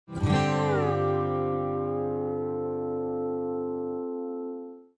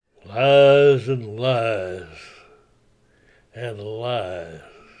Lies and lies and lies.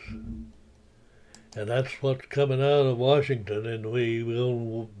 And that's what's coming out of Washington, and we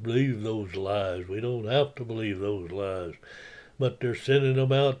don't believe those lies. We don't have to believe those lies. But they're sending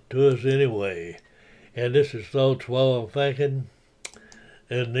them out to us anyway. And this is thoughts while I'm thinking,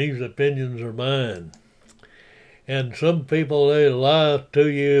 and these opinions are mine. And some people, they lie to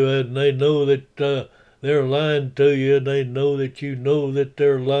you, and they know that they're lying to you, and they know that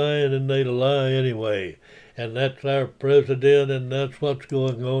they're lying, and they lie anyway. And that's our president, and that's what's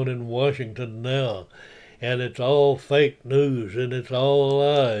going on in Washington now. And it's all fake news, and it's all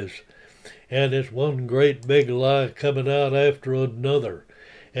lies. And it's one great big lie coming out after another.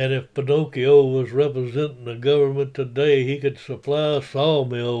 And if Pinocchio was representing the government today, he could supply a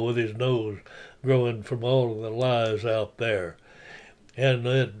sawmill with his nose growing from all of the lies out there. And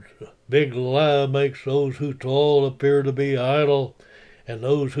that big lie makes those who all appear to be idle, and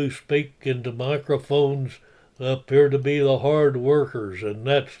those who speak into microphones appear to be the hard workers, and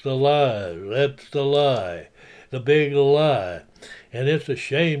that's the lie. That's the lie. The big lie. And it's a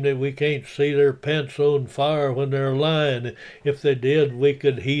shame that we can't see their pants on fire when they're lying. If they did, we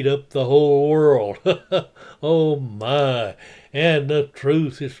could heat up the whole world. Oh my. And the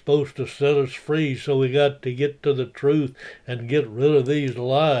truth is supposed to set us free, so we got to get to the truth and get rid of these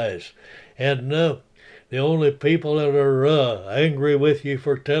lies. And the only people that are angry with you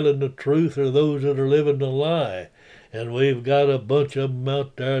for telling the truth are those that are living the lie. And we've got a bunch of them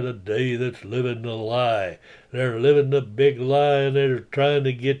out there today that's living the lie. They're living the big lie, and they're trying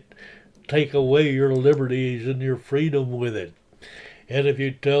to take away your liberties and your freedom with it. And if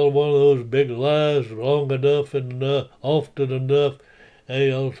you tell one of those big lies long enough and often enough,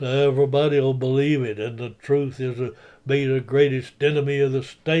 everybody will believe it. And the truth is be the greatest enemy of the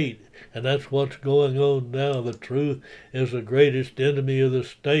state. And that's what's going on now. The truth is the greatest enemy of the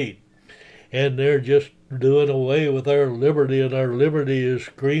state. And they're just doing away with our liberty, and our liberty is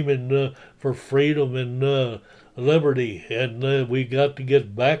screaming for freedom and liberty. And we got to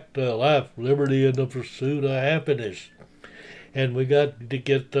get back to life, liberty, and the pursuit of happiness. And we got to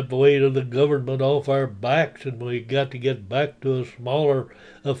get the weight of the government off our backs, and we got to get back to a smaller,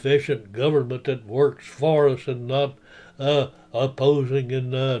 efficient government that works for us and not opposing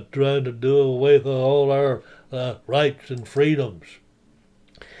and trying to do away with all our rights and freedoms.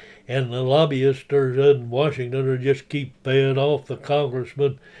 And the lobbyists in Washington are just keep paying off the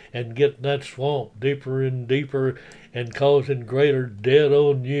congressmen and getting that swamp deeper and deeper and causing greater debt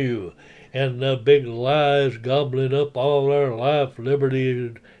on you. And the big lies gobbling up all our life,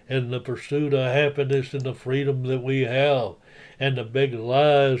 liberty, and the pursuit of happiness and the freedom that we have. And the big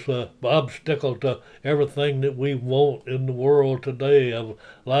lies obstacle to everything that we want in the world today of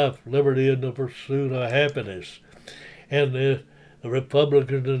life, liberty, and the pursuit of happiness. And the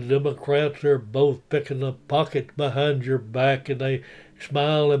Republicans and the Democrats are both picking a pocket behind your back, and they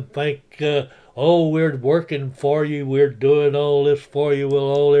smile and think, oh, we're working for you, we're doing all this for you. Well,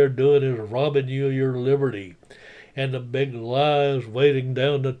 all they're doing is robbing you of your liberty. And the big lie is weighting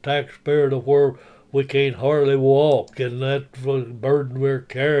down the taxpayer to where we can't hardly walk, and that's the burden we're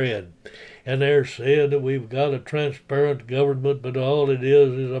carrying. And they're saying that we've got a transparent government, but all it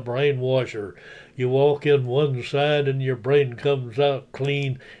is a brainwasher. You walk in one side and your brain comes out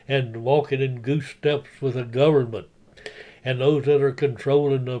clean and walking in goose steps with the government. And those that are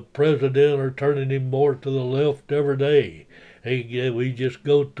controlling the president are turning him more to the left every day. We just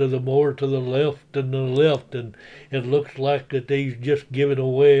go to the more to the left, and it looks like that he's just giving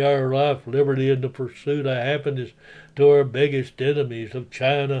away our life, liberty, and the pursuit of happiness to our biggest enemies of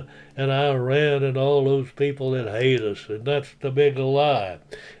China and Iran and all those people that hate us. And that's the big lie.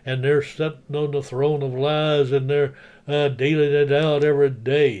 And they're sitting on the throne of lies, and they're dealing it out every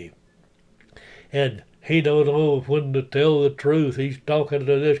day. And he don't know when to tell the truth. He's talking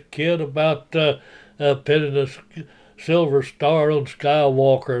to this kid about pinning a silver star on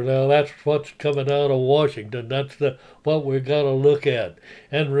Skywalker. Now that's what's coming out of Washington. That's what we got to look at.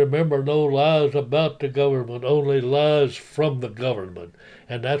 And remember, no lies about the government, only lies from the government.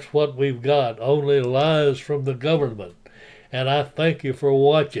 And that's what we've got, only lies from the government. And I thank you for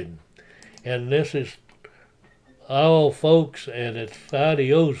watching. And this is all, folks, and it's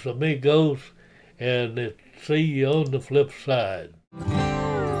adios amigos, and see you on the flip side.